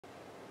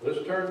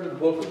Let's turn to the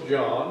book of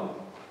John,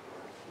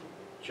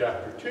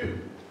 chapter 2.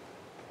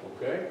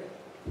 Okay?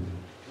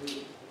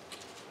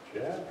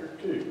 Chapter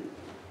 2.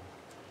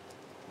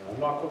 Now, I'm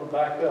not going to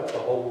back up a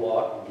whole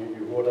lot and give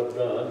you what I've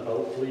done.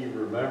 Hopefully you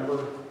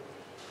remember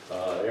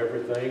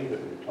everything that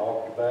we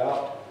talked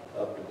about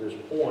up to this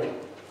point.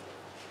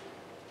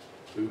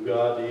 Who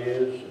God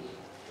is, and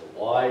the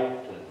light,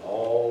 and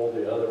all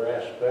the other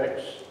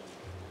aspects.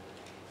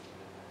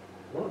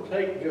 I'm going to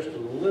take just a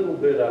little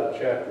bit out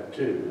of chapter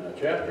 2. Now,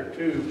 chapter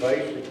 2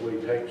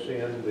 basically takes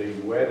in the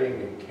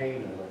wedding in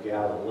Cana of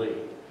Galilee.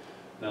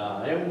 Now,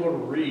 I am going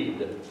to read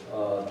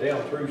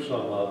down through some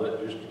of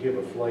it just to give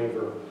a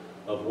flavor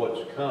of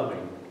what's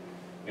coming.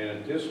 And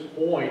at this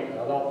point,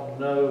 I don't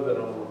know that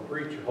I'm going to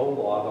preach a whole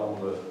lot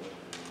on the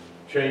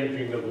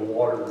changing of the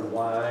water to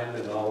wine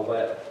and all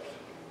that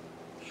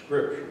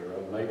scripture.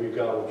 Maybe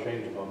God will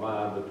change my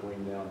mind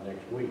between now and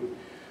next week.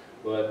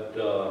 But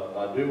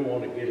I do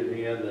want to get it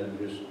in and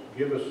just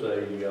give us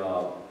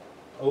a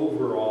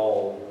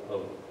overall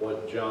of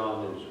what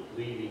John is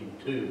leading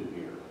to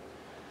here.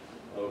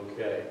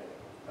 Okay.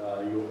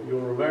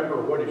 You'll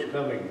remember what he's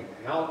coming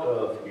out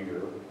of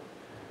here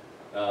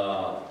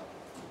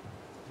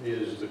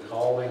is the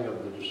calling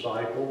of the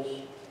disciples.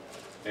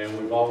 And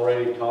we've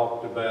already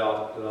talked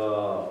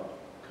about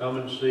come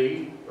and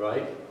see,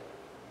 right?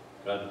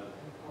 God,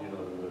 you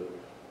know,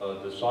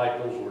 the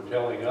disciples were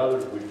telling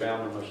others, we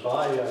found the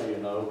Messiah, you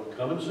know,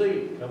 come and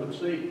see, come and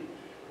see.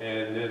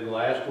 And then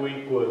last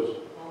week was,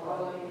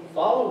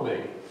 follow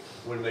me.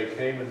 When they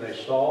came and they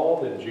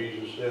saw, then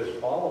Jesus says,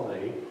 follow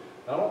me.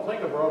 I don't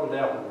think I brought it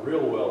out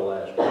real well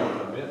last week,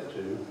 I meant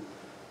to.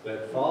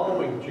 That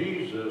following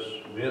Jesus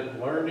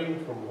meant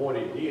learning from what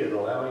he did,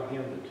 allowing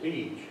him to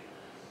teach,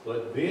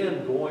 but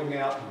then going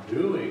out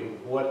and doing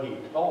what he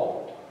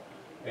taught.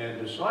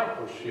 And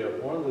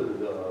discipleship, one of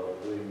the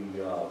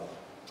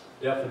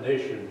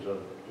definitions of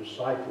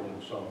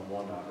discipling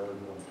someone I heard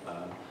one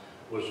time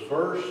was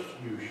first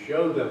you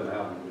show them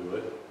how to do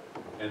it,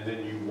 and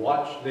then you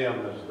watch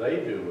them as they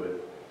do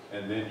it,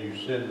 and then you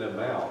send them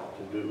out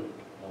to do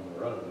it on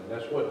their own. And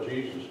that's what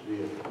Jesus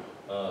did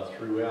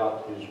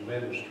throughout his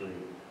ministry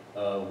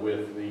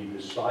with the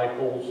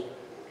disciples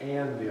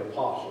and the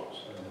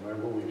apostles. And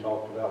remember, we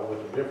talked about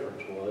what the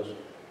difference was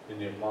in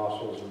the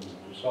apostles and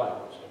the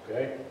disciples,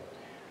 okay?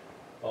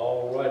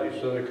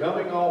 Alrighty, so they're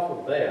coming off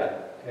of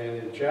that, and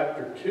in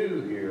chapter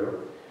 2 here,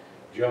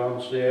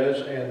 John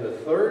says, and the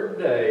third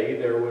day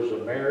there was a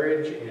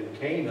marriage in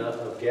Cana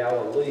of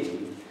Galilee,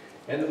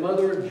 and the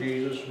mother of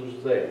Jesus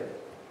was there.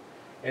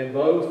 And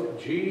both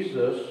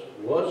Jesus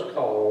was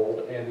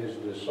called and his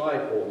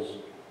disciples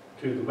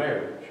to the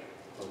marriage.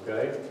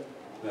 Okay?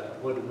 Now,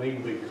 what did it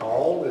mean to be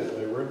called?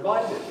 They were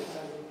invited.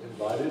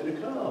 Invited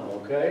to come,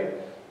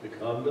 okay? To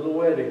come to the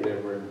wedding. They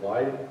were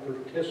invited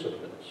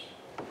participants.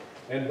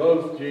 And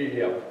both,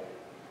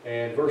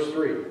 and verse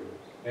 3,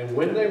 and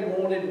when they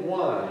wanted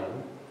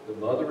wine, the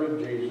mother of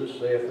Jesus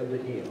saith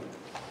unto him,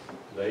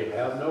 they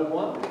have no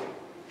wine.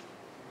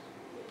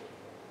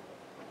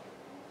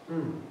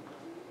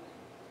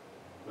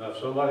 Now, if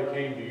somebody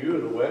came to you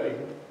at a wedding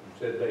and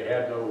said they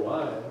had no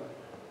wine,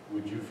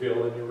 would you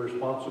feel any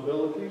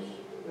responsibilities?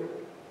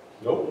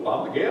 Nope,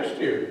 I'm the guest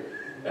here.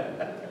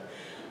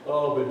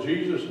 Oh, but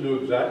Jesus knew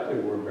exactly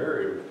where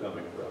Mary was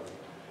coming from.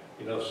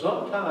 You know,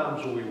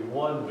 sometimes we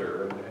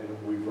wonder,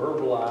 and we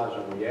verbalize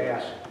and we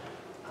ask,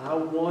 I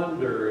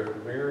wonder if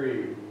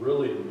Mary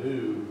really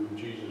knew who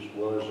Jesus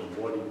was and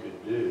what he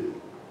could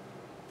do,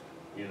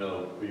 you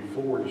know,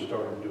 before he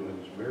started doing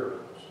his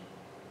miracles.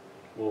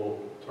 Well,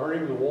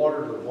 turning the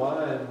water to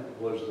wine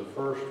was the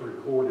first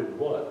recorded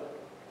what?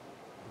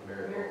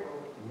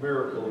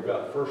 Miracle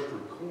got first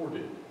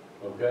recorded,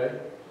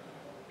 okay?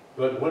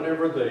 But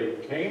whenever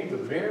they came to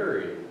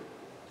Mary,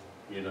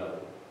 you know,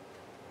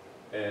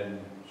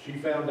 and she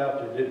found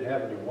out they didn't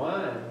have any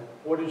wine,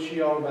 what did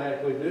she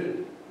automatically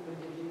do?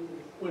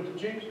 Went to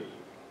Jesus.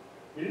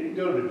 She didn't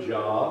go to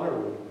John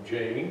or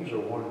James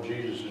or one of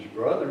Jesus'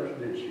 brothers,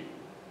 did she?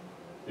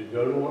 She'd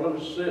go to one of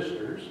his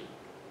sisters.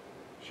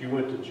 She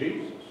went to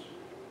Jesus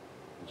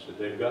and said,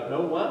 they've got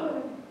no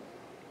wine.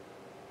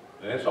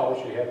 And that's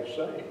all she had to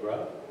say,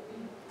 right?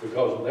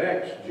 Because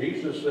next,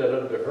 Jesus said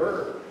unto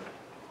her,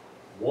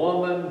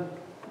 woman,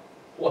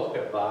 what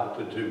have I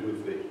to do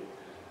with thee?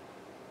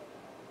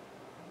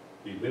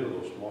 He's been a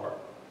little smart.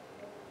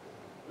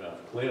 Now,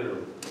 if Clint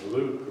or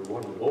Luke or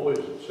one of the boys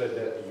had said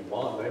that to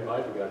Yvonne, they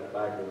might have got the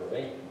back of the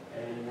van.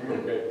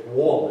 Okay,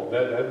 woman,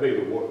 that'd be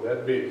the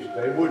word.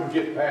 They wouldn't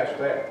get past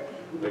that.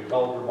 They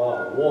called her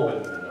mom a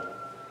woman, you know.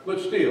 But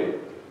still,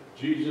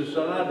 Jesus,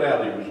 and I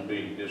doubt he was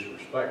being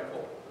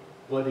disrespectful,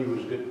 but he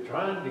was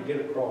trying to get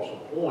across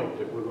a point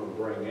that we're going to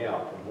bring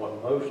out and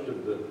what most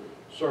of the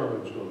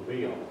sermon's going to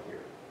be on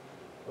here.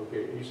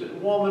 Okay, he said,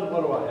 woman,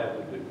 what do I have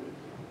to do with you?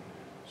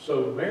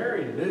 So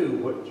Mary knew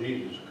what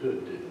Jesus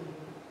could do.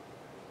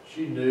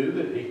 She knew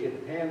that he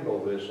could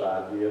handle this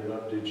idea.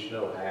 Did she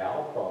know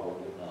how?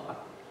 Probably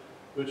not.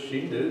 But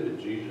she knew that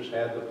Jesus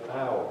had the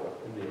power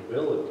and the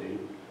ability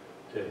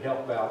to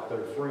help out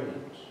their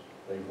friends.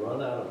 They've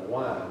run out of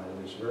wine,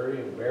 and it's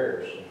very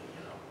embarrassing,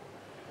 you know.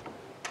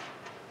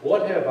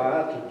 What have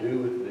I to do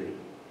with thee?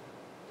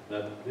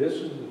 Now, this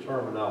is the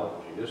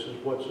terminology. This is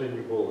what's in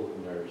your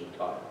bulletin there as a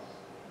title.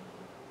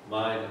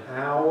 Mine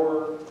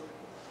hour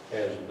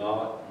has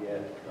not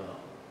yet come.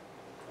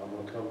 I'm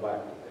going to come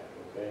back to that,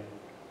 okay?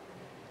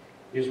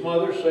 His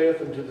mother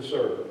saith unto the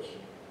servants,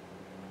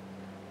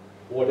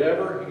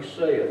 whatever he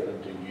saith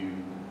unto you,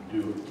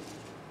 do it.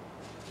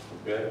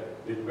 Okay?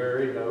 Did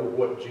Mary know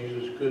what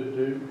Jesus could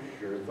do?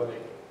 Sure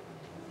thing.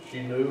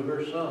 She knew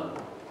her son.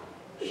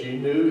 She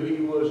knew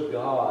he was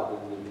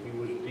God and that he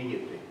was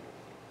deity.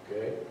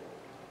 Okay?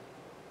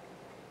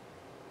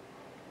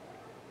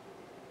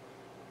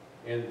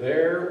 And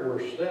there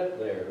were set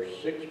there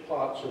 6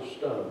 pots of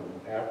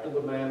stone, after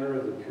the manner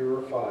of the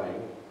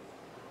purifying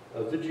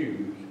of the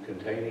Jews,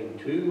 containing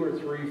 2 or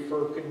 3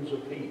 firkins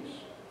apiece.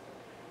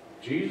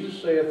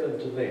 Jesus saith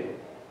unto them,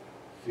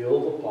 fill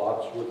the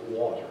pots with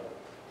water.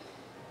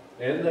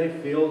 And they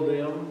filled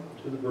them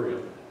to the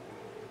brim.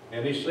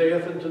 And he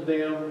saith unto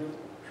them,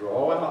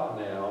 draw out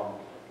now,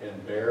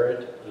 and bear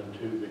it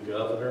unto the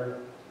governor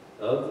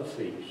of the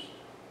feast.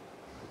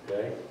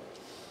 Okay?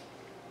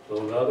 So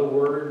in other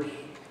words,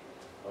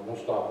 I'm going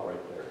to stop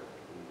right there.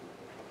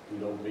 We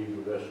don't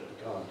need the rest of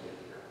the content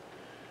here.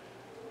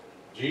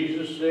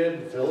 Jesus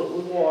said, fill it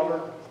with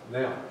water.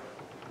 Now,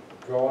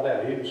 draw it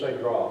out. He didn't say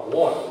draw out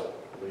water,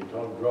 but he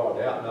told them draw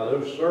it out. Now,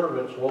 those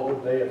servants, what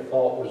would they have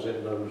thought was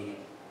in those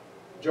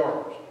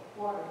jars?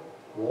 Water.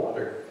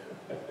 Water.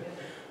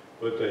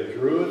 But they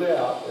drew it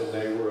out, and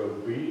they were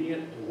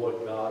obedient to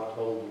what God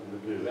told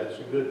them to do. That's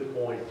a good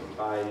point to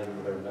tie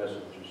into their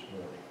message this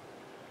morning.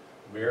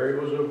 Mary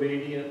was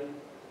obedient.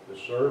 The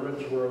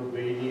servants were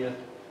obedient.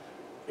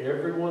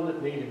 Everyone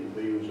that needed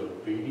to be was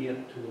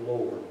obedient to the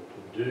Lord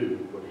to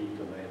do what he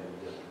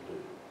commanded them to do.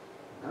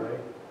 Okay?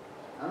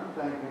 I'm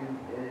thinking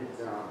is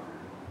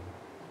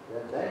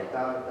that they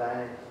thought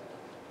that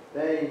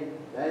they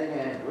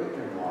had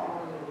drinking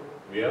water.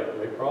 Yep,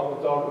 they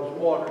probably thought it was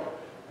water.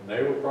 And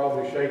they were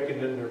probably shaking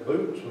in their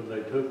boots when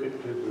they took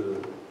it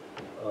to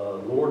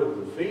the Lord of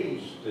the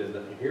feast. And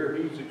here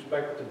he's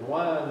expecting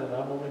wine, and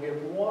I'm going to give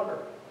him water.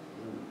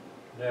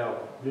 Now,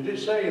 did it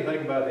say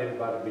anything about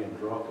anybody being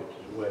drunk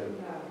at his wedding?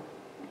 No.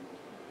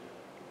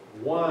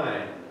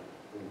 Wine,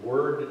 the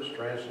word that's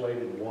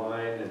translated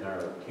wine in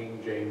our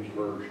King James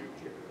Version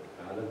here,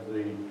 out of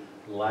the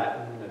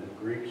Latin and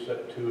Greek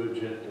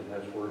Septuagint, and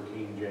that's where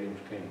King James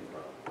came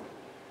from.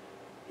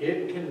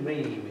 It can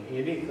mean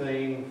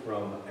anything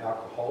from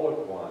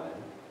alcoholic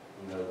wine,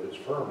 you know, that's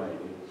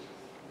fermented,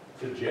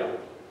 to jelly,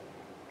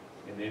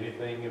 and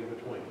anything in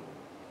between.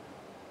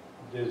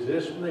 Does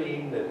this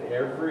mean that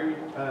every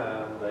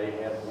time they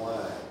had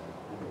wine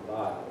in the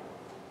Bible,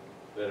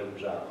 that it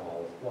was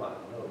alcoholic wine?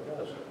 No, it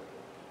doesn't.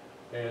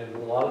 And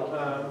a lot of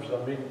times,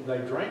 I mean, they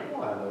drank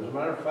wine. As a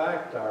matter of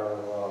fact,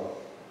 our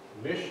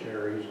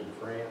missionaries in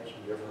France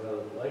and different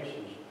other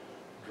places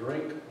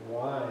drink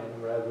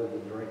wine rather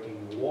than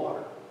drinking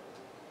water,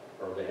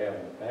 or they have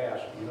in the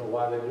past. You know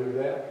why they do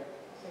that?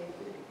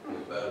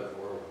 It's better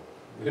for them.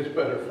 It's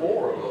better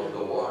for them.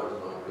 The water's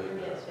not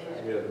good.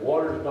 Yeah, the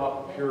water's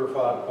not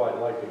purified quite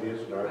like it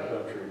is in our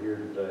country here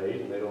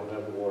today, and they don't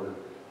have the water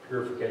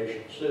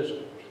purification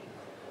systems.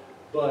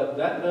 But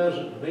that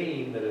doesn't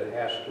mean that it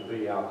has to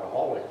be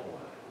alcoholic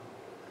wine.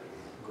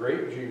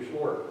 Grape juice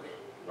works,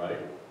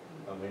 right?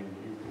 I mean,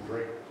 you can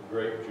drink the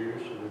grape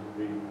juice and it would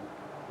be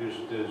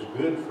just as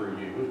good for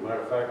you. As a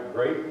matter of fact,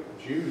 grape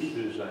juice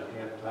is an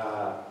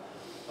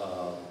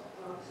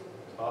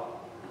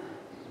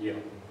yeah,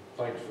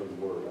 thanks for the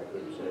word, I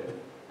couldn't say it.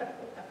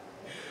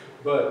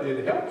 But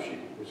it helps you.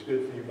 It's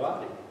good for your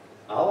body.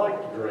 I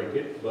like to drink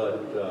it,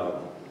 but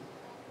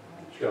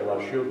it's got a lot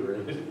of sugar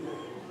in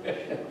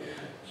it.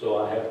 So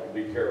I have to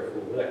be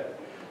careful with that.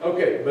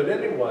 Okay, but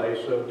anyway,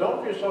 so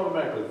don't just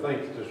automatically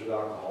think that this is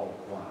alcoholic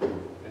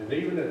wine. And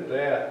even at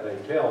that, they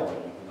tell me,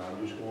 and I'm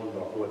just going by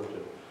what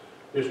the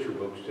history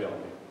books tell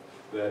me,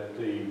 that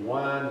the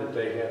wine that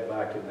they had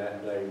back in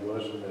that day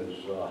wasn't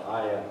as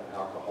high an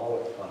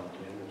alcoholic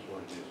content as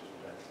what it is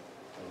today.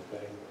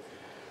 Okay?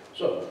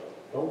 So,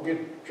 don't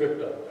get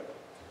tripped up there.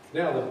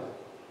 Now, the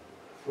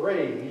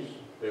phrase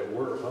that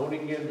we're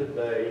honing in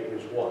today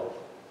is what?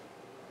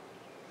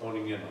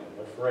 Honing in on.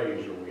 What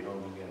phrase are we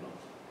honing in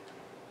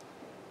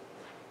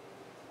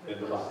on? In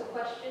the What's the Bible.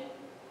 question?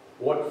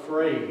 What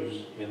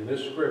phrase in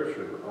this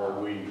scripture are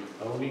we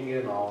honing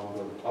in on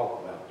going to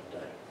talk about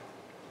today?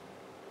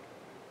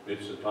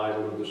 It's the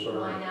title of the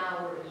sermon. Mine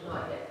hour is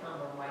not yet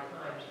come, or my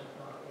time is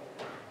not yet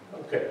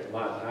come. Okay,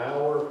 my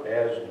hour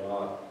has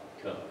not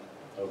come.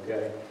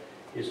 Okay?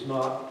 It's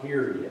not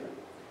here yet.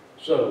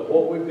 So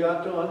what we've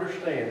got to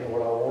understand, and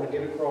what I want to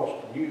get across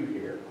to you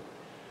here,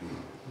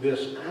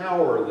 this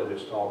hour that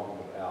it's talking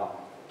about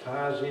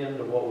ties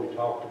into what we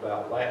talked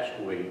about last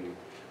week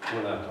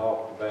when I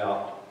talked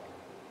about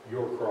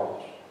your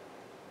cross.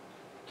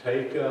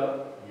 Take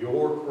up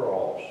your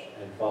cross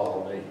and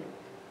follow me.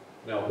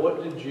 Now,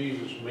 what did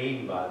Jesus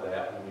mean by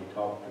that when he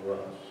talked to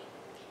us?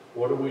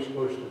 What are we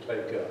supposed to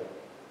take up?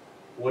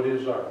 What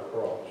is our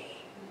cross?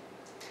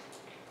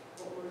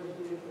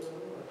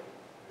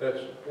 That's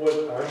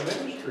what our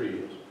ministry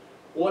is,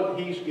 what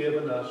He's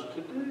given us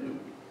to do,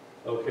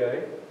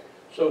 okay?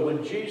 So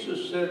when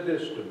Jesus said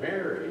this to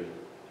Mary,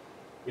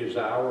 His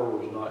hour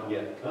was not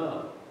yet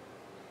come.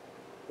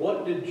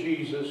 What did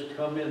Jesus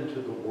come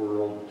into the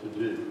world to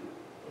do?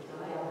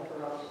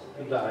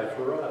 To die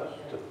for us,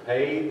 to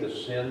pay the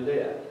sin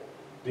debt.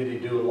 Did He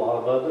do a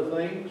lot of other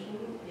things?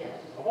 Yes.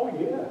 Oh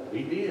yeah,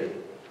 He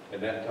did.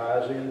 And that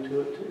ties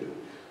into it too.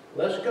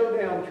 Let's go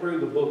down through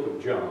the book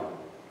of John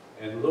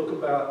and look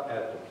about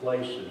at the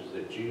places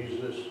that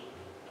Jesus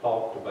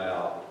talked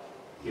about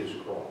His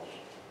cross.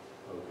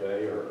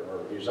 Okay,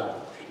 or His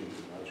hour, excuse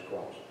me, not His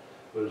cross,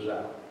 but His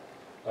hour.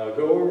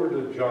 Go over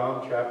to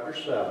John chapter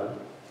 7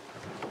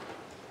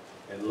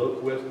 and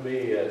look with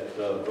me at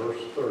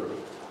verse 30.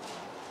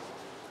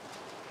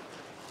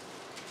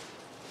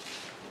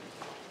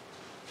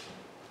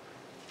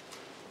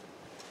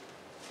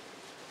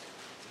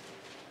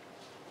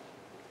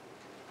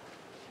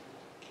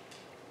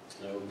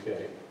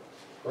 Okay.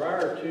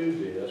 Prior to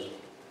this,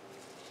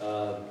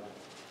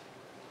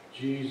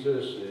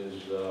 Jesus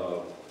is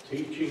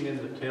teaching in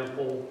the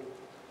temple,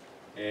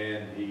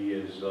 and He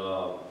is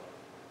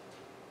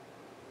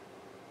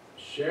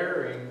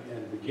sharing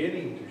and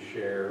beginning to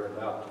share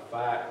about the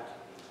fact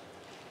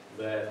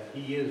that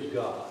He is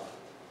God.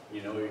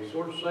 You know, He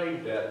sort of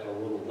saved that a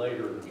little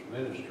later in His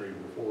ministry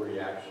before He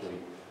actually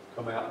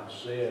come out and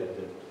said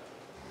that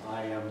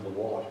I am the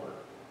water,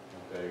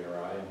 okay, or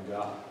I am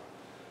God.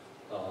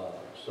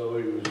 So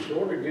He was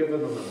sort of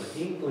giving them an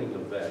inkling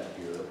of that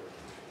here.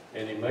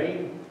 And He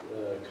made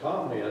a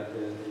comment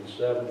in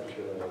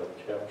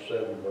chapter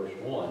 7, verse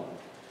 1.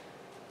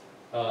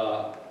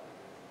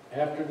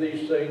 After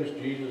these things,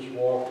 Jesus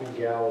walked in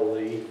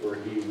Galilee, for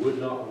He would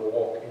not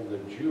walk in the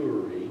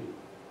Jewry.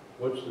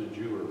 What's the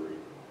Jewry?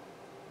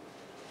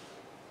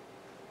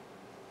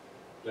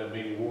 Does that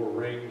mean He wore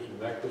rings and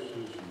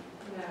necklaces?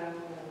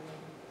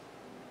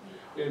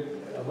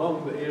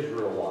 Among the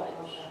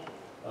Israelites.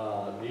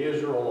 The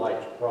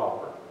Israelites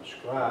proper, the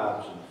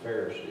scribes and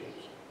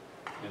Pharisees.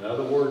 In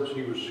other words,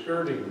 He was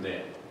skirting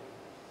them.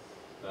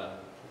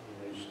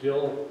 He's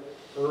still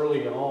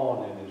early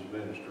on in His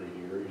ministry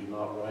here. He's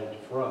not right at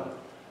the front,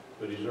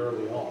 but He's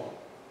early on.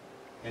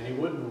 And He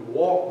wouldn't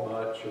walk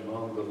much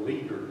among the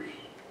leaders.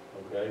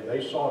 Okay,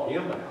 they sought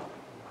Him out,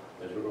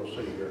 as we're going to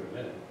see here in a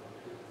minute.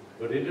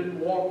 But He didn't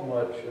walk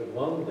much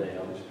among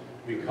them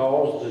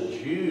because the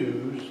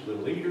Jews, the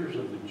leaders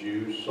of the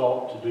Jews,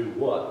 sought to do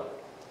what?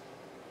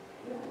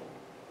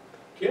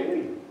 Kill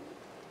Him.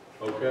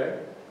 Okay?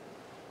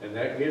 And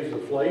that gives the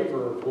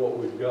flavor of what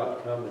we've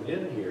got coming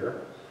in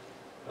here.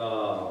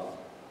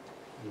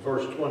 In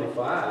verse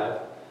 25,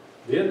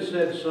 then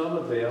said some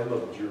of them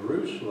of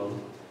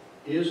Jerusalem,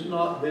 is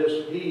not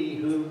this He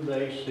whom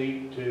they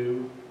seek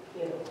to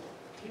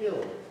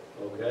kill?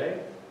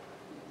 Okay?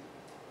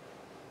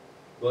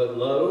 But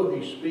lo,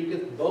 He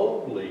speaketh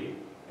boldly,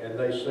 and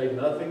they say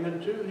nothing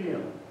unto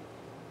Him.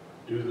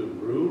 Do the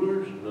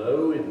rulers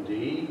know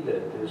indeed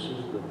that this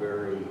is the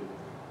very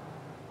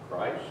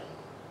Christ?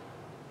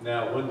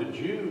 Now, when the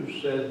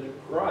Jews said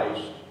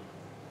Christ,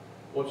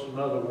 what's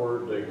another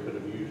word they could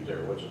have used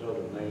there? What's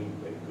another name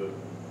they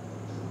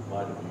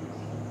might have used?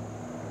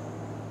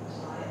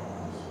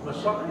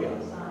 Messiah.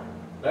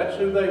 That's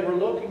who they were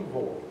looking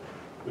for.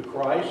 The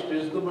Christ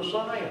is the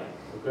Messiah.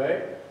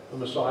 Okay? The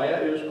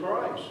Messiah is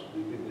Christ.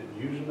 You can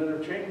use them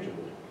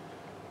interchangeably.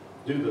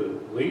 Do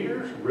the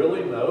leaders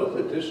really know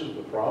that this is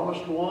the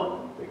promised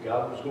one that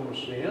God was going to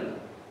send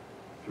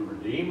to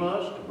redeem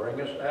us, to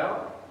bring us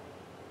out?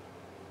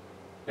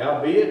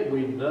 Howbeit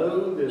we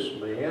know this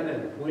man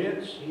and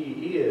whence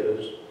he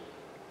is,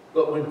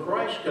 but when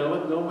Christ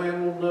cometh, no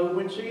man will know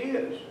whence he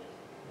is.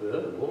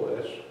 Well, boy,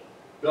 that's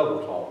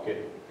double talk,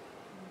 isn't it?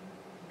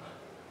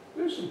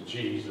 This is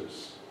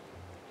Jesus.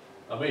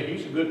 I mean,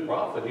 He's a good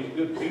prophet, He's a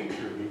good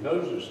teacher, He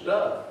knows His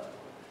stuff,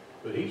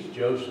 but He's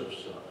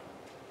Joseph's son.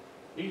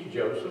 He's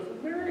Joseph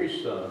and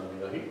Mary's son. You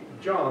know, he's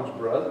John's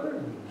brother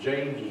and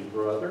James's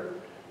brother.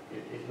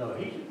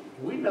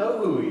 We know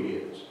who He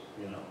is,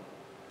 you know.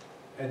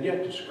 And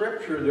yet the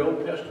Scripture, the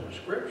Old Testament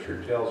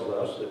Scripture tells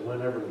us that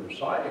whenever the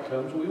Messiah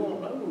comes, we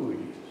won't know who He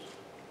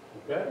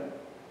is. Okay?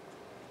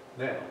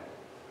 Now,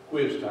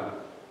 quiz time.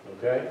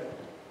 Okay?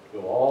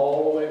 Go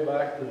all the way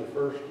back to the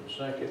first and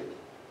second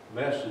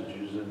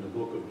messages in the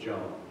book of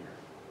John here.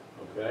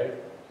 Okay?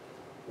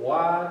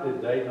 Why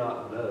did they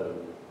not know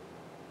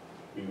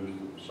He was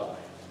the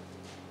Messiah?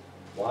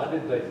 Why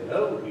did they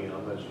know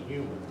Him as a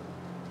human,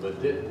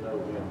 but didn't know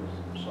Him as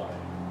the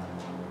Messiah?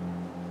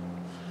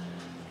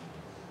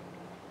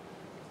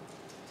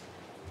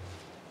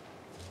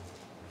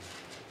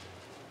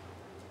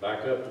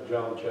 Back up to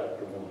John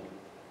chapter 1.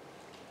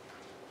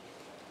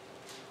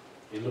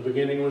 In the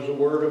beginning was the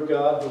Word of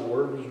God, the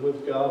Word was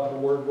with God, the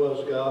Word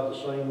was God, the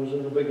same was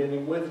in the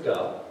beginning with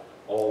God.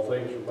 All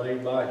things were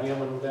made by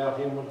Him, and without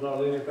Him was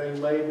not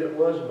anything made that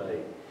was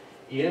made.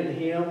 In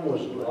Him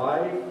was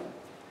life,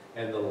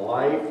 and the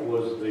life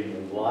was the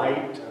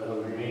light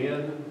of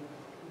men.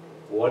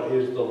 What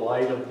is the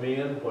light of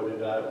men?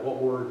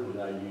 What word did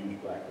I use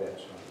back that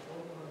time?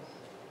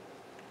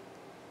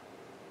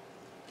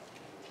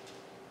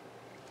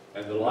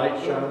 And the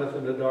light shineth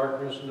in the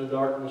darkness, and the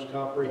darkness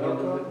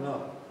comprehended it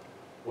not.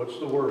 What's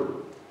the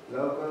word?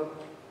 Loco?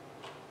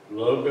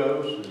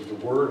 Logos is the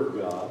word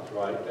of God,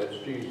 right? That's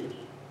Jesus.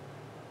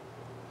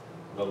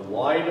 The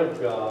light of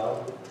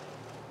God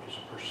is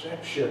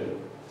perception.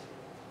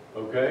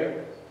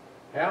 Okay?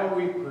 How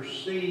we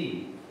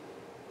perceive.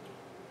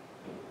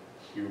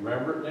 You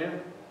remember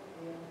it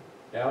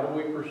now? How do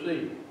we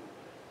perceive?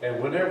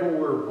 And whenever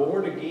we're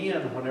born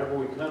again, whenever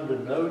we come to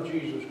know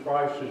Jesus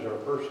Christ as our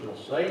personal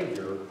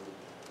Savior,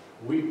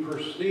 we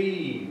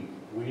perceive,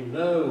 we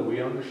know,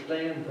 we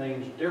understand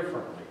things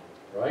differently,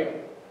 right?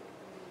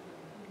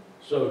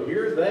 So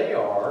here they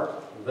are,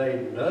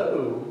 they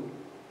know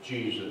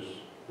Jesus,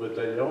 but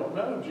they don't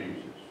know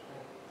Jesus.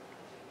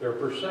 Their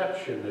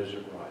perception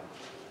isn't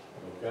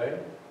right, okay?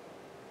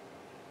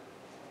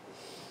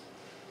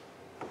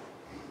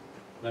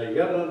 Now you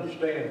got to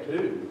understand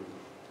too,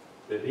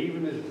 that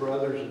even his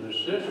brothers and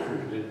his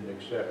sisters didn't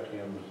accept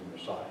him as the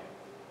Messiah.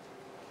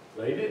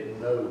 They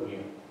didn't know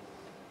him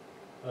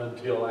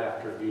until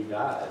after he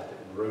died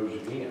and rose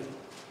again.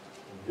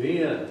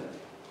 Then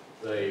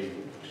they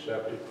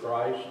accepted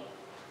Christ,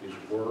 his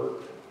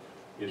work,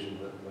 his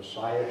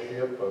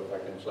messiahship, if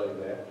I can say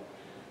that,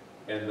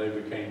 and they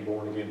became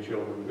born again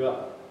children of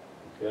God.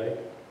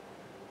 Okay?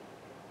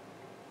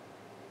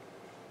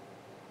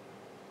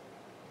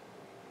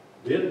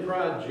 Then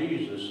cried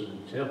Jesus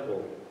in the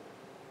temple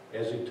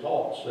as he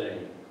taught,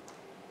 saying,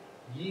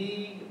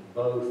 Ye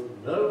both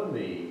know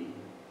me,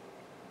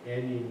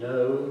 and ye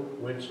know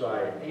whence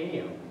I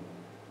am,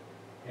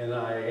 and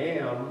I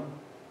am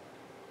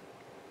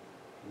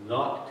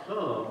not come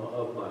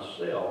of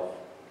myself,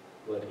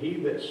 but he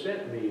that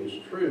sent me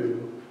is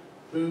true,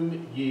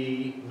 whom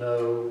ye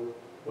know.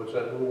 What's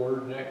that little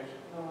word next?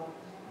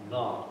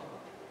 Not.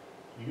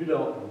 You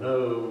don't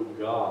know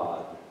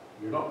God.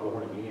 You're not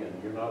born again.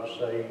 You're not a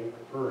saved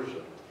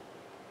person.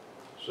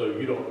 So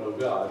you don't know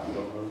God. You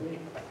don't know me.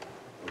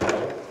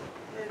 Okay?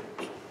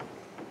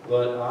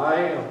 But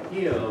I am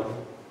him,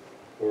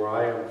 for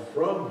I am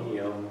from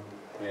him,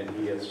 and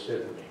he hath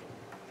sent me.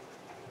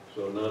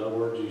 So in other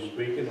words, he's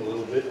speaking a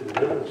little bit in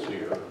riddles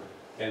here.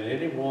 And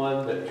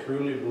anyone that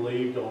truly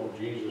believed on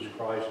Jesus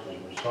Christ as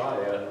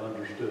Messiah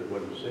understood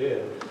what he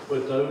said.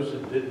 But those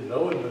that didn't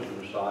know him as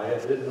Messiah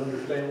didn't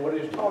understand what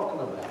he's talking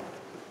about.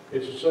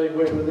 It's the same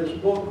way with this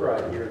book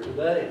right here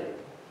today.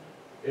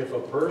 If a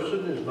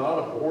person is not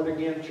a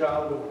born-again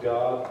child of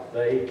God,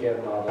 they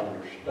cannot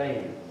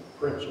understand the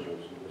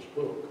principles of this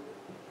book.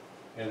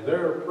 And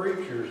there are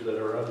preachers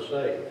that are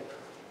unsaved.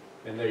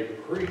 And they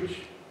preach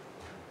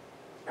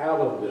out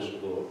of this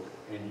book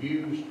and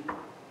use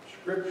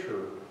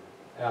Scripture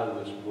out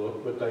of this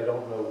book, but they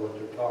don't know what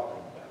they're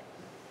talking about.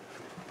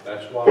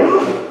 That's why we've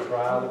got to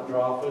try the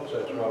prophets.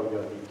 That's why we've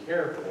got to be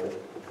careful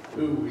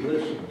who we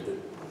listen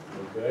to.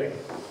 Okay?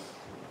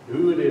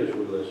 Who it is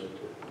we listen to.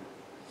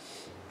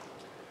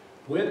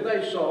 When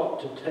they sought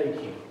to take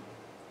him.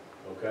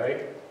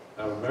 Okay?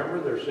 Now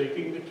remember, they're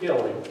seeking to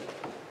kill him.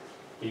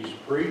 He's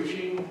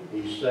preaching.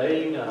 He's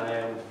saying, I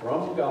am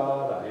from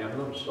God. I am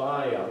the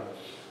Messiah.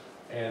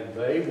 And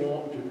they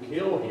want to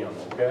kill him.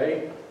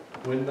 Okay?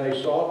 When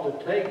they sought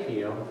to take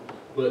him,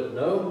 but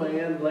no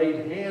man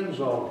laid hands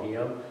on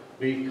him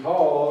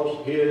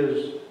because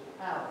his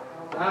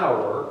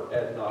hour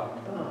had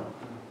not come.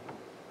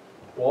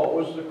 What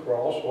was the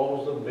cross? What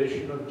was the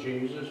mission of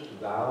Jesus? To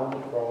die on the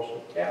cross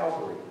of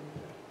Calvary.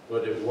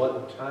 But it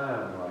wasn't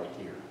time right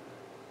here.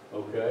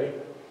 Okay?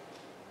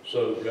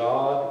 So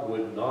God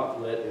would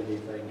not let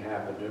anything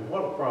happen to him.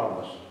 What a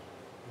promise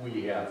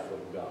we have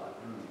from God.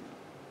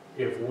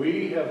 If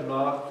we have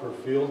not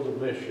fulfilled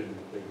the mission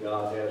that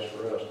God has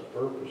for us, the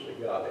purpose that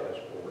God has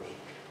for us,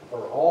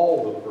 or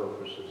all the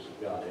purposes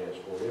that God has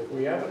for us, if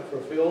we haven't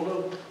fulfilled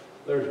them,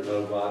 there's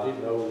nobody,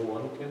 no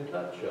one can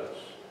touch us.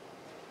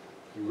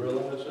 You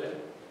realize that?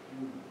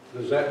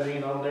 Does that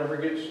mean I'll never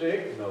get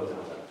sick? No, it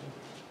doesn't.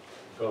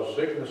 Because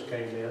sickness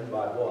came in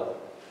by what?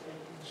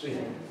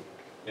 Sin.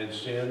 And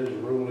sin is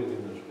ruling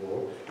in this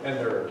world. And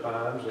there are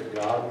times that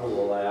God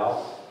will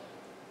allow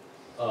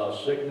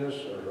sickness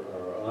or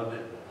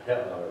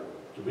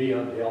to be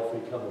unhealthy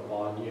come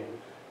upon you.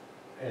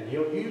 And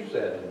he'll use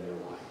that in your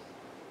life.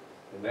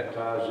 And that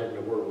ties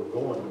into where we're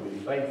going to be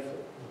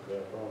faithful. Okay,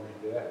 I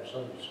promised you that in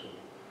Sunday school.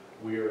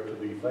 We are to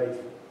be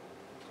faithful.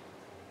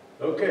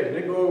 Okay,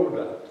 then go over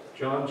to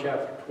John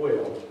chapter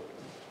 12.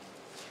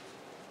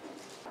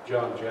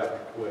 John chapter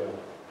 12.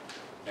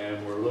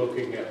 And we're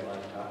looking at my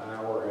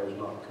hour has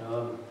not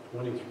come.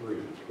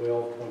 12:23.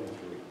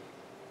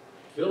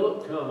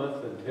 Philip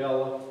cometh and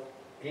telleth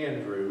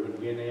Andrew, and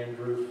again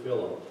Andrew,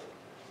 Philip,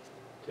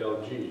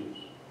 tell Jesus.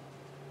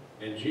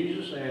 And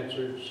Jesus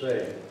answered,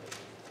 saying,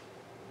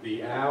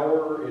 the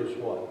hour is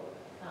what?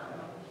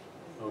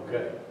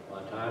 Okay,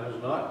 my time has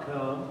not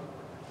come.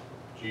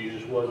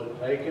 Jesus wasn't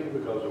taken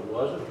because it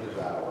wasn't his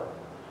hour.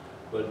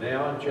 But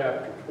now in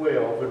chapter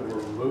 12, and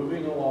we're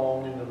moving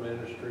along in the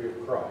ministry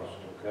of Christ,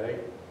 okay?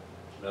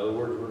 In other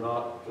words, we're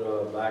not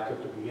back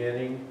at the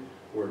beginning.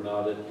 We're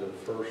not at the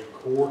first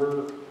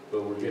quarter,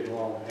 but we're getting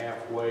along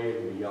halfway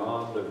and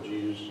beyond of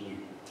Jesus'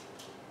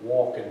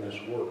 walk in this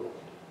world.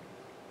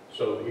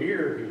 So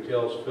here he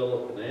tells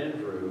Philip and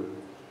Andrew,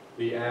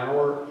 the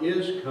hour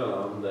is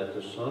come that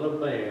the Son of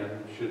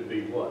Man should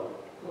be what?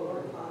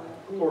 Glorified.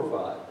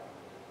 Glorified.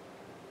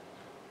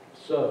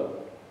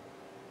 So,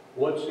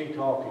 what's he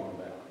talking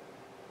about?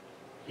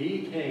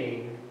 He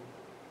came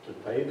to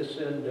pay the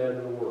sin debt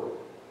of the world.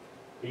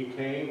 He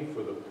came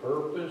for the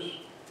purpose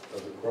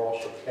of the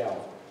cross of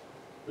Calvary,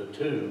 the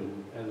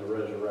tomb, and the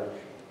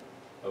resurrection.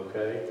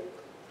 Okay?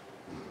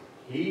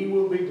 He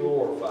will be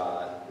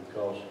glorified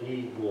because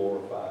he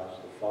glorifies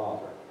the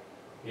Father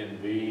in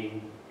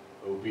being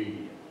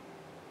obedient.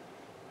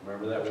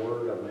 Remember that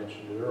word? I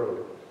mentioned it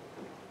earlier.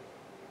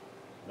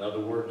 In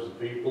other words,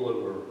 the people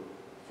that were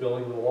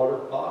filling the water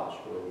pots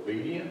were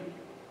obedient.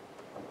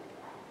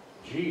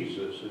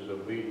 Jesus is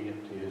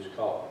obedient to his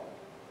call.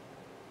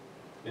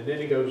 And then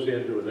he goes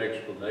into an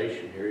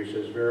explanation here. He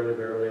says, verily,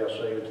 verily, I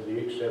say unto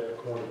thee, except a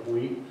corn of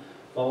wheat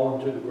fall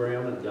into the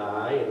ground and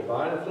die, it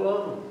abideth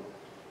alone.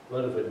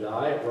 But if it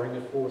die, it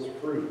bringeth forth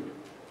fruit.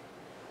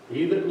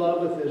 He that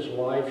loveth his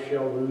life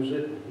shall lose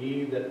it, and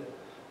he that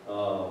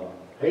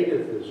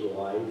hateth his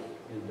life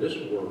in this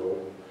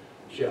world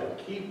shall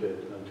keep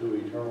it unto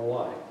eternal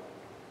life.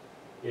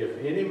 If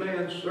any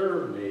man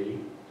serve me,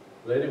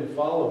 let him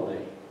follow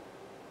me.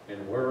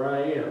 And where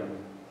I am,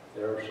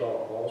 there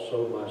shall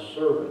also my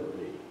servant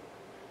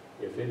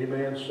be. If any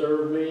man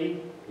serve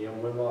me,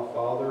 him will my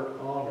Father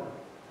honor.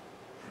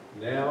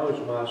 Now is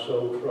my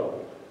soul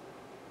troubled.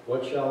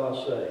 What shall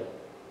I say?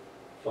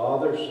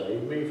 Father,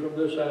 save me from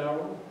this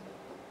hour.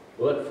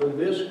 But for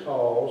this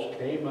cause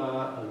came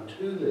I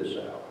unto this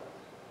hour.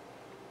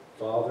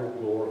 Father,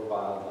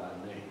 glorify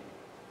thy name.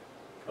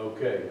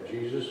 Okay,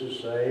 Jesus is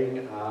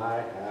saying,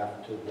 I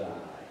have to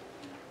die.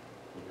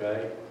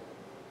 Okay?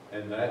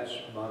 And that's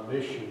my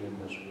mission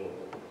in this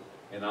world.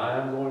 And I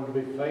am going to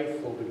be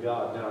faithful to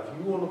God. Now, if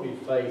you want to be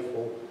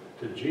faithful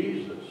to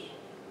Jesus,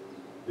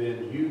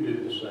 then you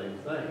do the same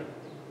thing.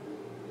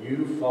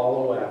 You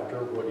follow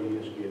after what he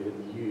has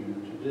given you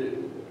to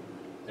do.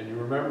 And you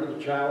remember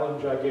the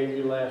challenge I gave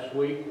you last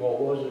week? What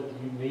was it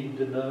you need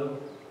to know?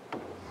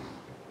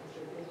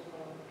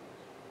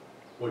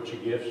 What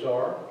your gifts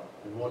are,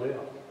 and what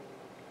else?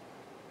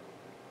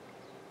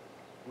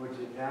 What's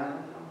your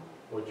talent?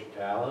 What your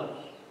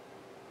talents,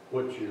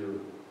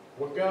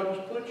 what God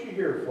has put you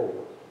here for,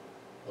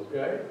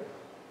 okay?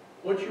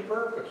 What's your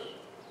purpose?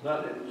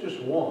 Not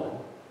just one.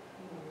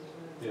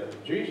 Yeah,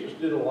 Jesus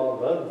did a lot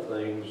of other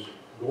things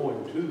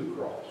going to the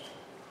cross,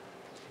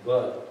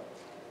 but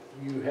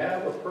you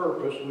have a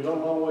purpose. We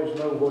don't always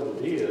know what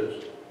it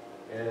is,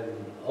 and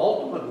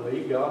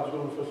ultimately God's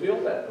going to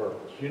fulfill that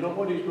purpose. You know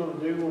what he's going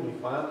to do when he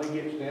finally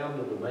gets down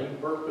to the main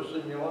purpose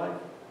in your life?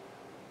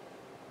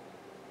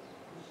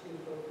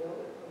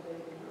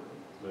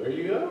 There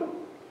you go.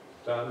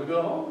 Time to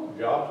go home.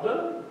 Job's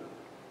done.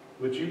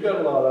 But you've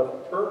got a lot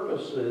of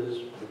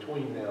purposes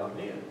between now and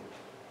then,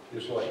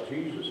 just like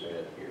Jesus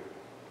had here.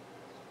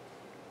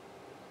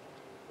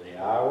 The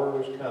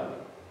hour is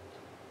coming.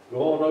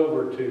 Go on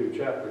over to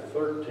chapter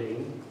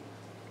 13,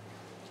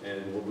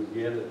 and we'll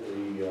begin at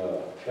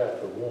the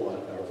chapter 1,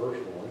 or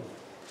verse 1.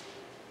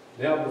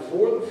 Now,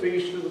 before the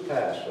feast of the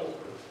Passover,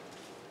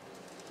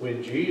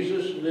 when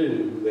Jesus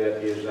knew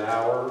that his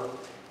hour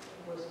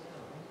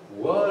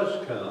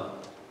was come.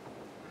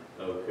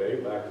 Okay,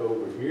 back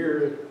over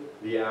here,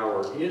 the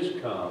hour is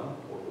come.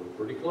 We're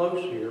pretty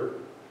close here.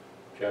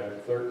 Chapter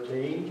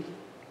 13,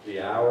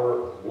 the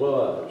hour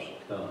was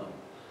come,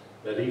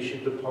 that he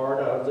should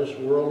depart out of this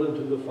world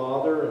into the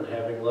Father, and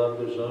having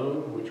loved his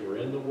own which were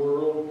in the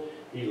world,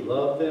 he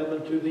loved them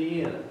unto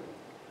the end.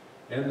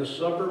 And the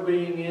supper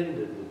being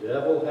ended, the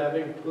devil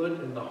having put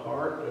in the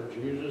heart of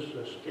Judas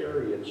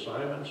Iscariot,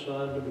 Simon's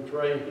son, to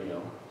betray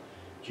him,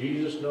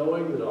 Jesus,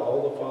 knowing that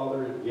all the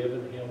Father had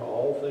given him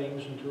all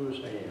things into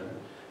his hand,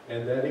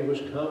 and that he was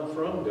come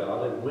from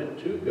God and went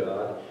to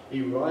God,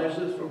 he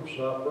riseth from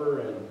supper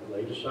and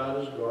laid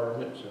aside his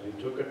garments, and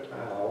he took a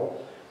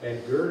towel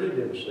and girded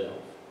himself.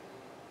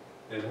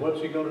 And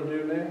what's he going to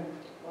do now?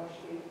 Wash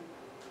feet.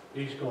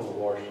 He's going to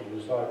wash the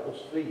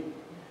disciples' feet.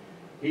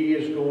 He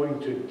is going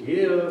to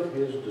give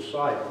his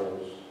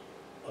disciples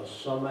a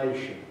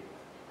summation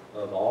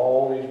of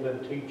all he's been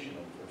teaching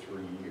them for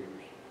 3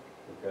 years.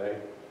 Okay?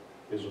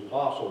 His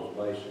apostles,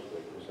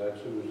 basically, because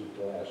that's who was at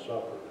the Last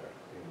Supper there,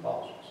 the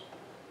apostles.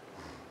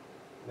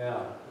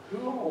 Now,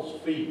 who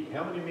all's feet?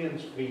 How many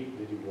men's feet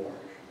did he wash?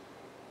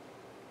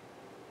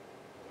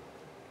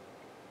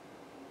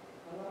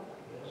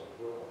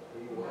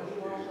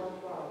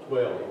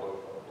 12.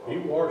 He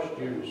washed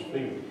Judas'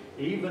 feet,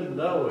 even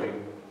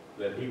knowing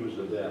that he was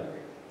the devil.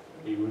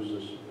 He was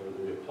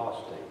the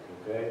apostate,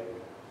 okay?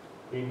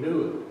 He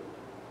knew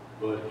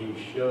it, but he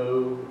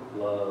showed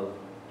love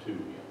to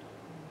him.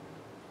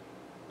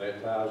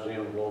 That ties in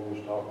with what we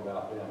was talking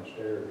about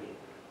downstairs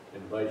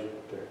in the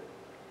basement there.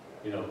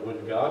 You know,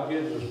 when God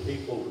gives us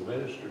people to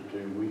minister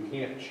to, we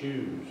can't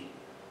choose,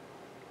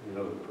 you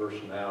know, the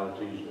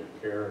personalities,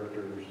 their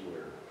characters,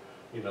 their,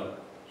 you know,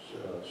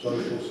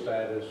 social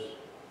status.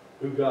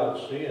 Who God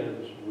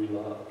sends, we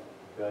love,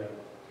 okay?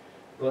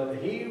 But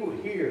he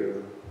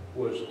here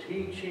was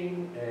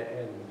teaching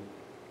and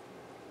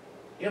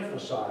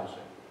emphasizing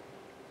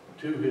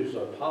to his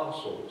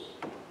apostles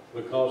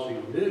because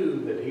he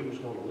knew that he was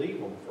going to leave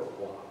them for a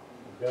while,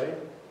 okay?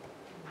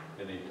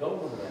 And he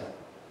told them that.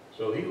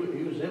 So he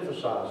was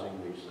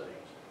emphasizing these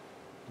things.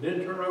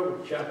 Then turn over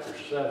to chapter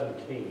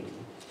 17.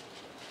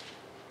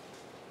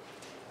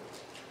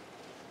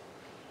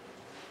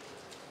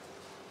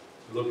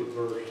 Look at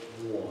verse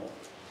 1.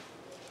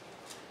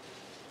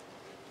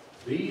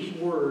 These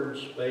words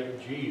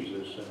spake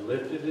Jesus and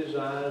lifted his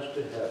eyes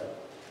to heaven.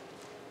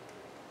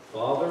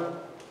 Father,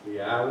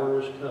 the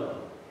hour is come.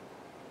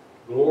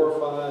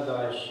 Glorify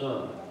thy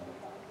Son,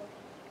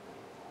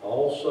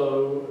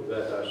 also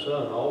that thy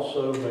Son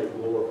also may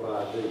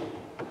glorify thee.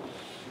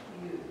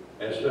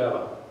 As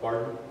thou,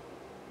 pardon?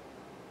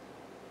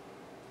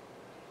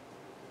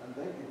 I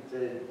think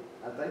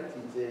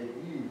he said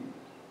you.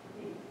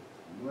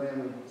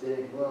 When we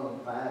say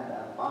glorify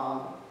thy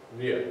Father.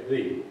 Yeah,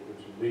 thee,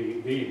 which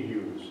is thee and you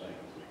are the same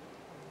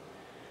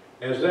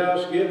thing. As thou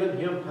hast given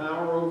him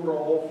power over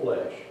all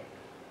flesh,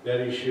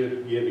 that he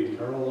should give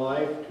eternal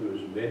life to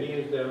as many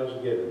as thou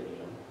hast given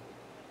him.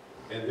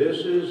 And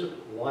this is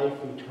life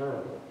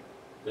eternal,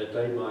 that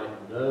they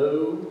might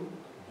know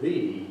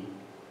thee,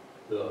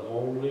 the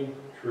only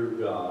true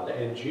God,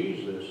 and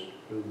Jesus,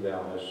 whom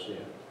thou hast sent.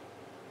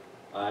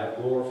 I have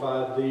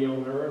glorified thee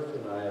on earth,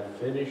 and I have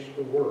finished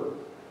the work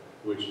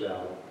which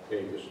thou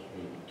gavest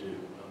me to do.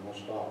 I'm going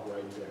to stop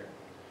right there.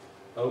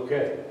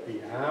 Okay,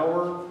 the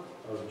hour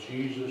of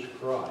Jesus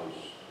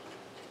Christ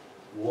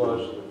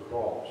was the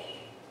cross,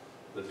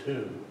 the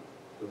tomb,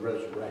 the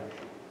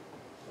resurrection.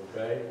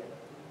 Okay?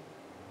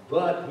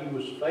 But he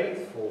was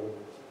faithful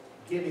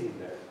getting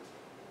there.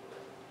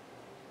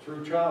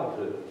 Through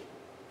childhood,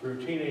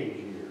 through teenage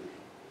years,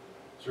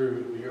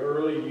 through the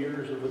early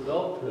years of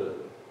adulthood.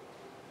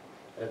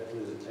 At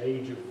the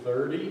age of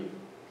 30,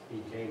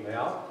 he came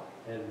out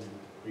and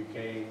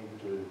began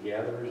to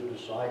gather his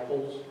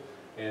disciples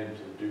and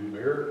to do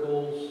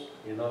miracles,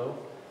 you know,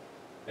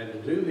 and to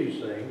do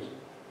these things.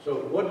 So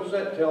what does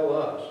that tell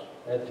us?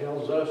 That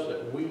tells us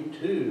that we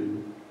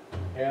too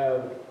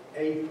have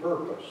a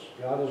purpose.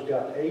 God has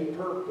got a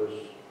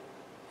purpose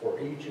for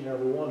each and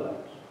every one of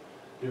us.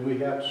 Do we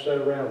have to sit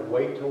around and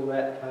wait till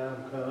that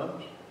time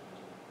comes?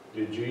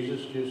 Did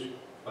Jesus just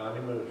find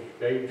him a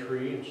shade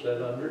tree and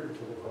sit under it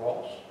until the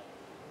cross?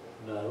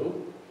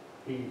 No.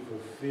 He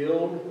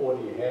fulfilled what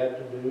he had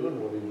to do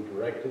and what he was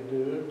directed to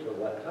do until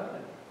that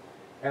time.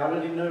 How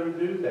did he know to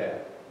do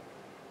that?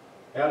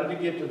 How did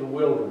he get to the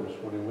wilderness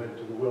when he went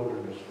to the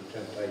wilderness for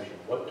temptation?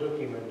 What took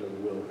him into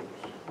the wilderness?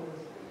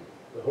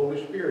 The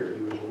Holy Spirit.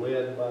 He was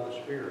led by the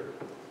Spirit.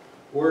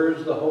 Where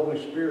is the Holy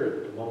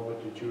Spirit the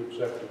moment that you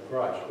accepted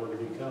Christ? Where did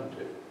he come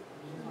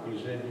to?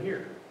 He's in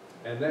here.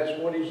 And that's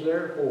what he's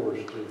there for,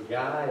 is to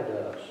guide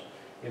us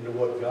into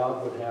what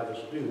God would have us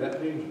do. That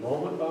means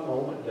moment by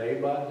moment, day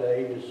by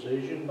day,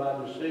 decision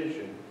by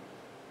decision,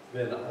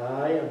 then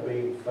I am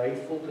being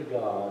faithful to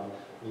God,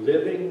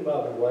 living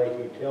by the way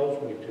he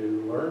tells me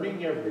to,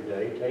 learning every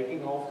day,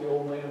 taking off the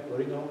old man,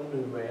 putting on the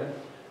new man,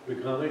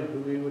 becoming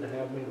who he would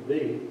have me to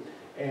be,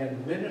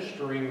 and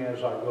ministering as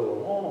I go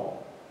along.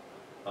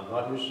 I'm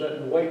not just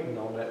sitting waiting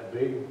on that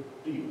big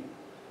deal.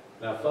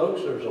 Now,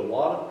 folks, there's a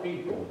lot of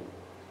people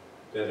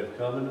that have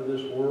come into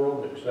this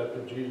world and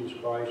accepted Jesus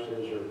Christ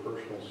as their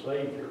personal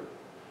Savior,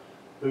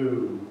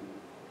 who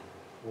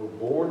were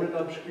born in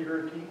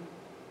obscurity,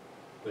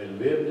 they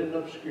lived in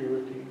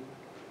obscurity,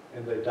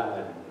 and they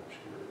died in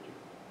obscurity.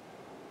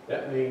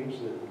 That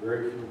means that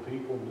very few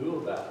people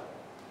knew about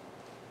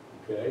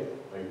it. Okay?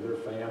 Maybe their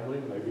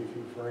family, maybe a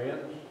few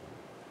friends,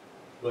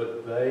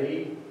 but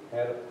they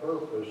had a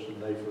purpose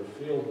and they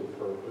fulfilled the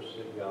purpose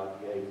that God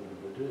gave them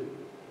to do.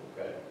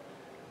 Okay?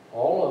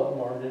 All of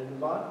them aren't in the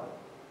Bible.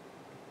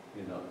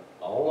 You know,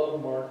 all of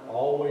them aren't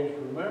always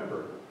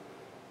remembered.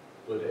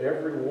 But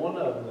every one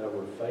of them that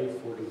were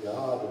faithful to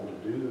God and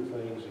to do the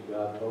things that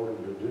God told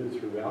them to do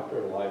throughout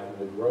their life and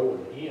to grow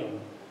in Him,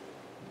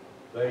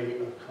 they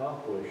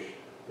accomplished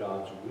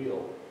God's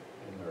will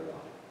in their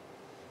life.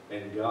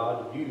 And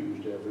God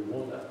used every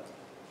one of them.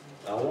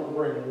 I want to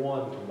bring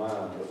one to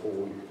mind before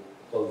we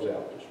close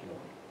out this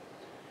morning.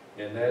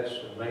 And that's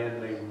a man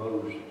named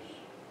Moses.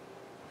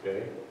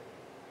 Okay?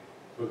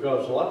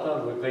 Because a lot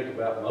of times we think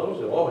about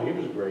Moses, oh, he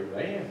was a great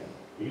man.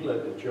 He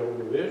led the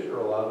children of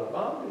Israel out of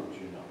bondage,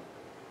 you know.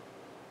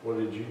 Well,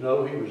 did you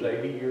know he was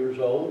 80 years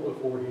old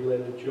before he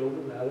led the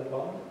children out of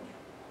bondage?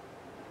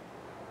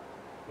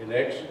 In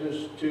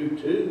Exodus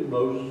 2:2,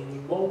 Moses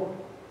was born.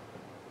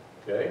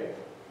 Okay?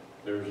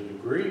 There's a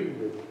decree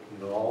that, you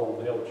know, all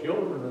the male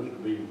children was to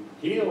be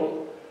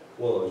killed.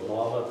 Well, his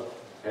mama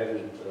had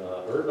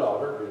her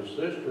daughter, his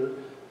sister,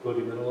 put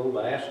him in a little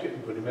basket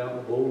and put him out in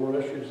the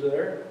bulrushes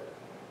there.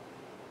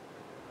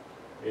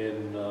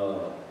 In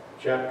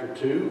chapter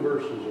 2,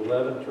 verses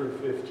 11 through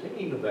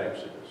 15 of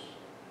Exodus,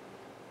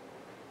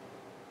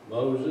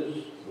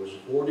 Moses was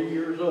 40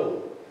 years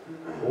old.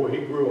 Boy,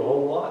 he grew a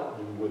whole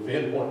lot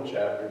within one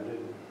chapter,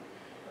 didn't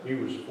he? He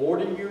was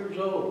 40 years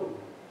old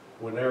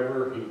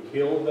whenever he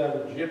killed that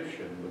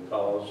Egyptian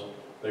because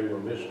they were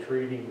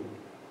mistreating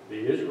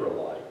the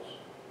Israelites,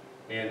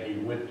 and he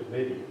went to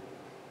Midian.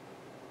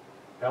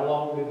 How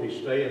long did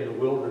he stay in the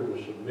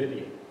wilderness of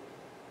Midian?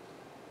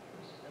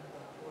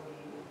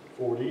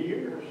 40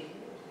 years.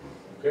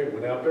 Okay,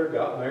 went out there,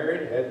 got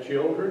married, had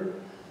children,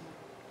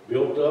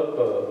 built up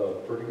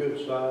a pretty good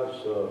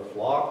sized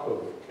flock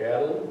of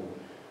cattle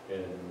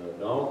and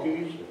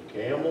donkeys and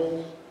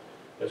camels.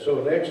 And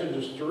so in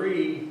Exodus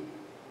 3,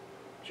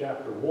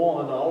 chapter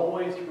 1, all the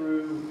way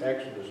through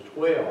Exodus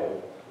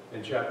 12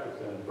 and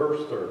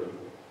verse 30,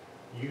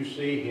 you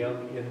see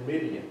him in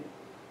Midian,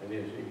 and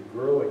he's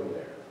growing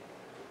there.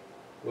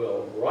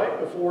 Well, right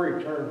before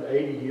he turned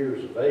 80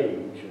 years of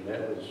age, and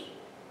that was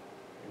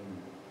in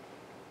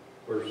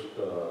verse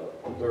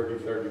 30,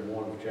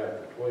 31 of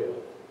chapter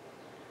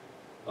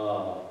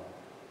 12,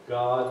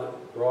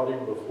 God brought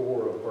him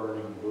before a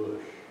burning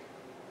bush,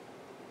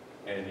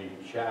 and he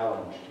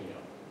challenged him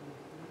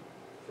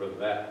for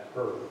that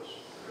purpose.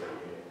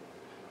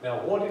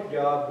 Now, what had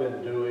God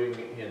been doing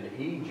in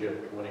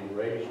Egypt when he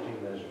raised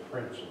him as a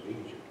prince of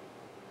Egypt?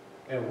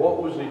 And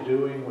what was he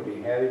doing when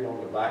he had him on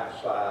the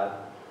backside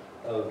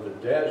of the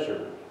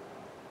desert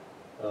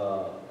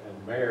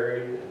and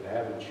married and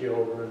having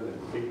children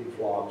and feeding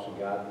flocks and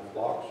guiding the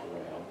flocks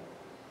around?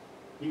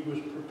 He was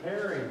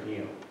preparing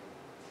him,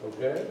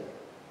 okay?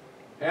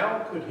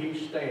 How could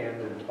he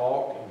stand and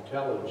talk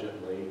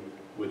intelligently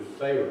with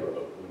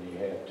Pharaoh when he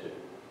had to?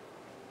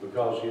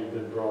 Because he had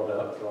been brought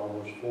up for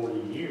almost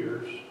 40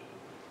 years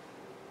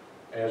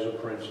as a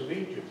prince of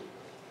Egypt.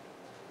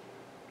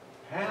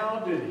 How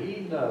did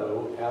he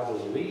know how to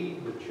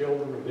lead the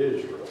children of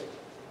Israel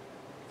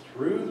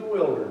through the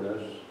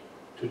wilderness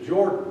to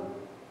Jordan,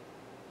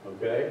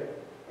 okay?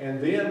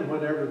 And then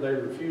whenever they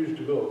refused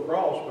to go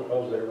across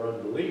because they were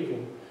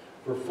unbelieving,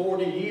 for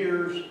 40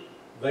 years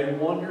they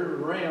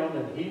wandered around,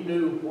 and he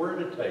knew where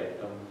to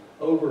take them.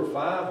 Over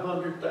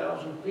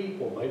 500,000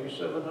 people, maybe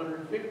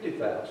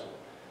 750,000.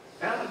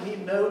 How did he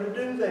know to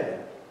do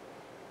that?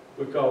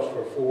 Because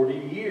for 40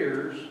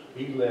 years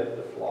he led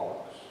the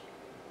flocks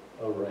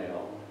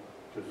around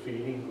to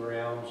feeding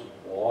grounds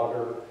and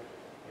water,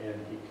 and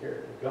he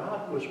cared.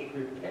 God was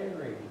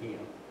preparing him.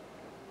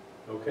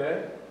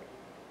 Okay?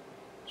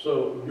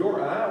 So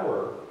your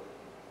hour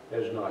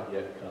has not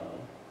yet come,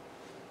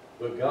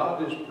 but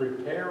God is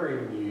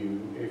preparing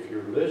you if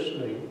you're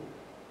listening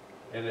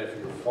and if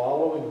you're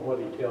following what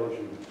he tells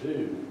you to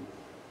do,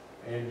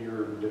 and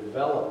you're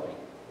developing.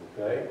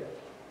 Okay?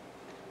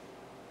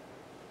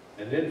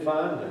 And then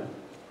finally,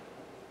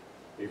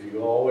 if you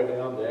go all the way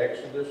down to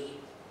Exodus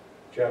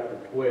chapter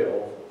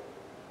 12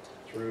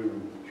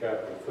 through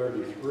chapter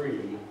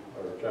 33,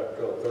 or chapter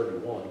 12,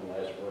 31, the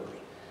last verse,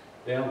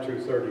 down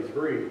through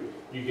 33,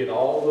 you get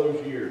all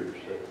those years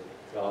that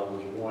God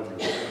was wandering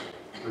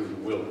through the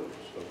wilderness,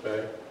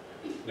 okay?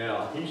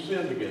 Now, he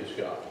sinned against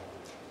God.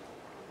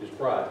 His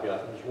pride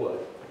got in his way.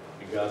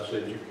 And God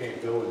said, you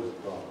can't go into the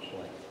promised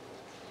land.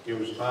 It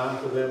was time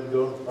for them to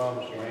go to the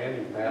promised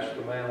land. He passed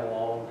the man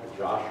along to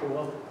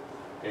Joshua,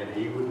 and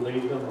he would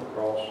lead them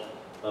across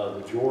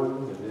the Jordan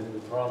and into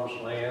the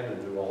promised land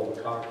and do all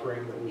the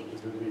conquering that was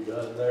to be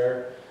done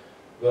there.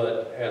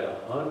 But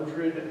at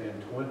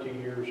 120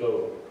 years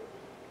old,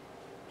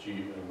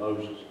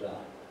 Moses died.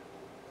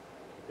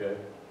 Okay?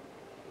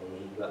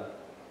 Moses died.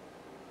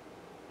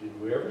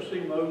 Did we ever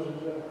see Moses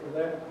after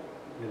that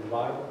in the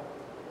Bible?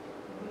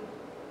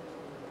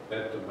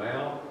 At the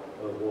Mount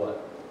of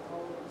what?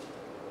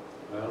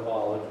 Mount of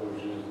Olives,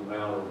 which is the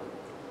Mount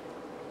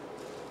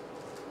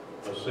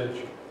of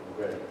Ascension,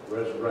 okay,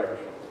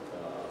 resurrection.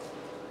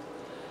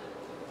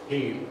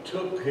 He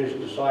took his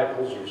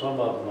disciples, or some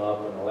of them,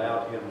 up and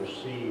allowed him to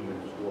see him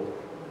in his glory.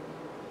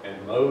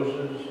 And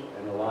Moses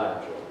and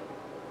Elijah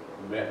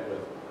met with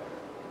him.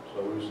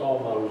 So we saw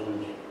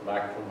Moses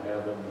back from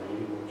heaven,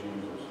 meeting with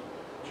Jesus.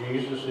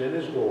 Jesus in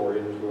his glory,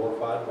 in his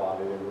glorified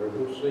body, they were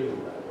able to see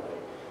him that way.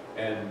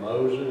 And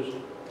Moses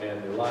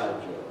and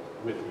Elijah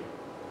with him.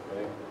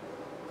 Okay?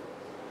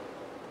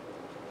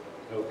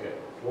 Okay.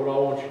 What I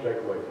want you to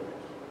take away from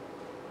this,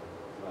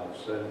 I've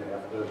said it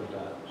half a dozen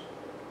times.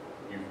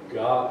 You've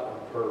got a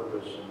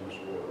purpose in this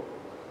world.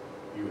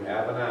 You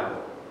have an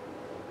hour.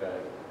 Okay?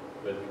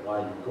 But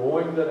while you're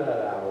going to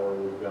that hour,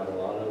 we've got a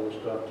lot of other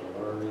stuff to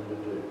learn and to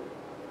do.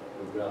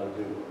 We've got to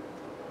do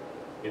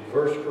it. In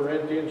 1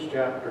 Corinthians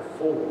chapter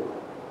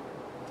 4,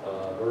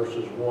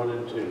 verses 1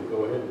 and 2.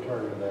 Go ahead and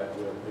turn to that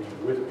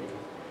with me.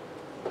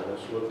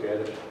 Let's look at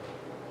it.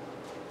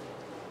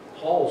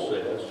 Paul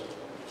says,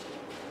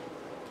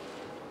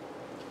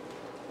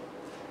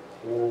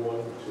 4,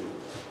 1,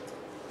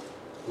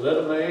 2. Let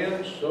a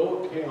man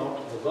so account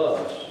of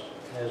us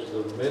as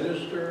the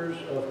ministers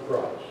of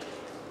Christ.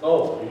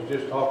 Oh, he's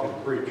just talking to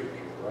preachers,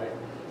 right?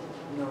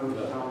 No,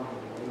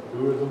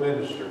 Who are the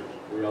ministers?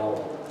 We all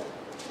know.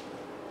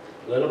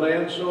 Let a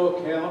man so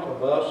account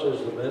of us as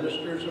the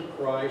ministers of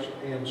Christ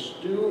and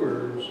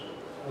stewards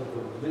of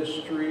the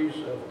mysteries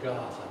of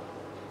God.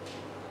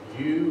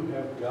 You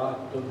have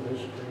got the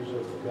mysteries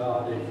of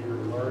God if you're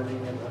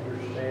learning and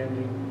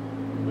understanding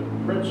the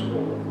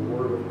principle of the Word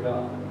of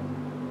God.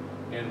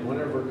 And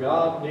whenever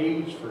God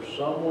needs for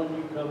someone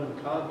you come in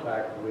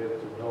contact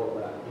with to know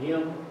about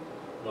Him,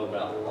 know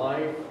about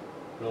life,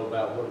 know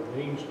about what it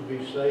means to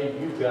be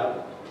saved, you've got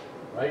it,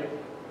 right?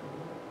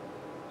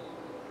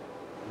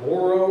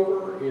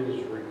 Moreover, it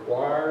is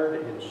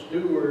required in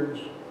stewards.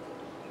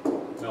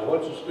 Now,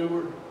 what's a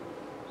steward?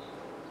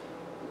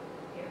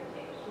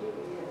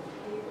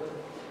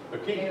 A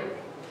keeper,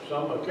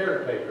 a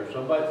caretaker,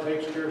 somebody that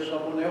takes care of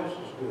someone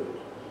else's goods.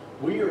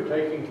 We are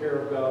taking care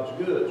of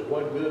God's goods.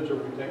 What goods are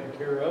we taking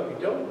care of?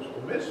 He told us,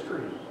 the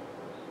mysteries.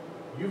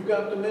 You've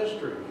got the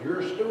mysteries. You're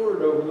a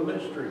steward over the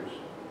mysteries.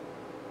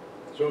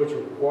 So it's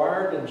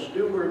required in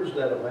stewards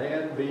that a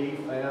man be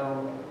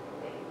found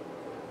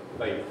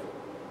faithful.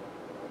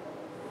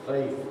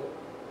 Faithful.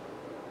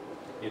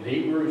 In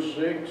Hebrews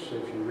 6,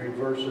 if you read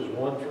verses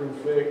 1 through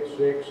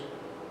 6,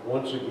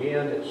 once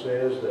again it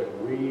says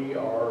that we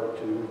are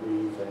to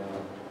be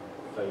found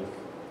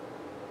faithful.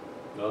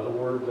 Another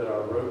word that I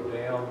wrote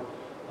down,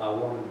 I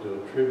wanted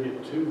to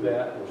attribute to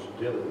that was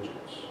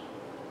diligence.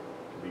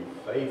 To be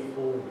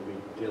faithful, to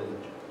be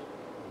diligent.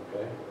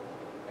 Okay?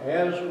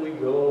 As we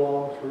go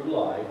along through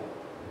life,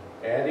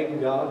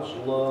 adding God's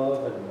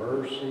love and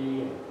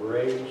mercy and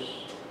grace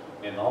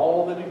and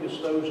all that He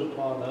bestows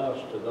upon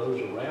us to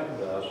those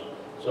around us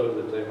so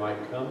that they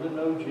might come to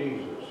know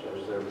Jesus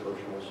as their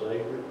personal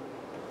Savior,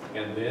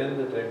 and then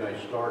that they may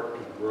start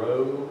to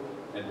grow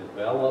and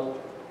develop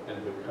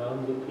and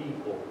become the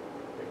people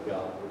that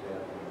God would have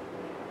them to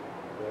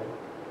be. Okay?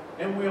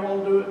 And we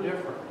all do it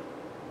different.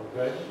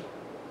 Okay?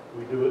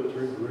 We do it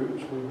through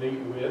groups we meet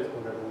with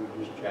whenever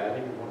we're just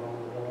chatting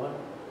one-on-one.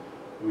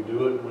 We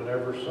do it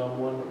whenever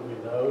someone that we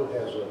know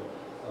has a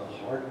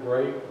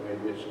heartbreak.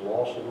 Maybe it's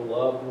loss of a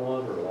loved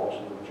one or loss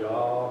of a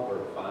job or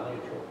a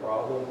financial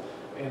problem.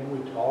 And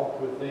we talk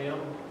with them.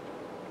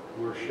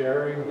 We're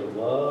sharing the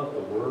love,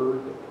 the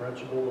Word, the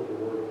principle of the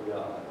Word of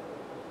God.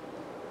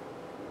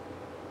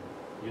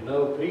 You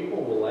know,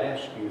 people will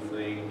ask you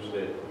things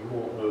that you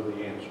won't know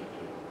the answer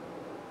to.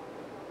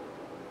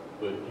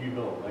 But you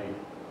know a man.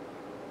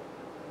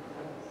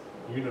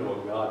 You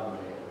know a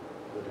God-man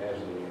that has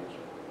the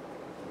answer.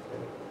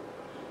 Okay?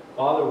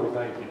 Father, we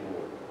thank you,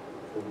 Lord,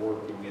 for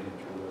working in and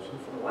through us and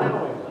for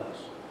allowing us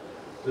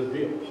to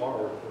be a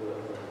part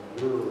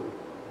of your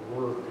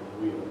work and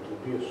will, to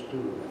be a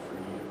steward for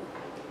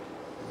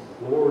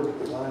you. Lord,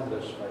 find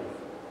us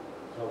faithful.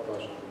 Help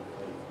us to be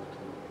faithful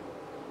to you.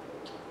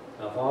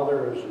 Now,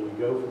 Father, as we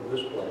go from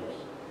this place,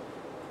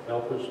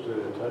 help us to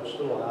touch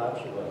the lives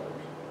of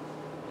others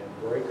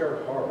and break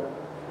our heart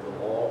for the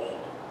lost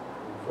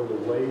and for the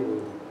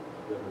wayward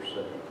that are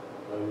saved,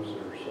 those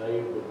that are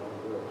saved but not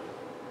broken,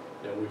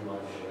 that we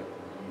might share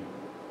with you.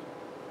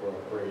 For I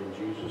pray in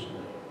Jesus'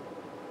 name.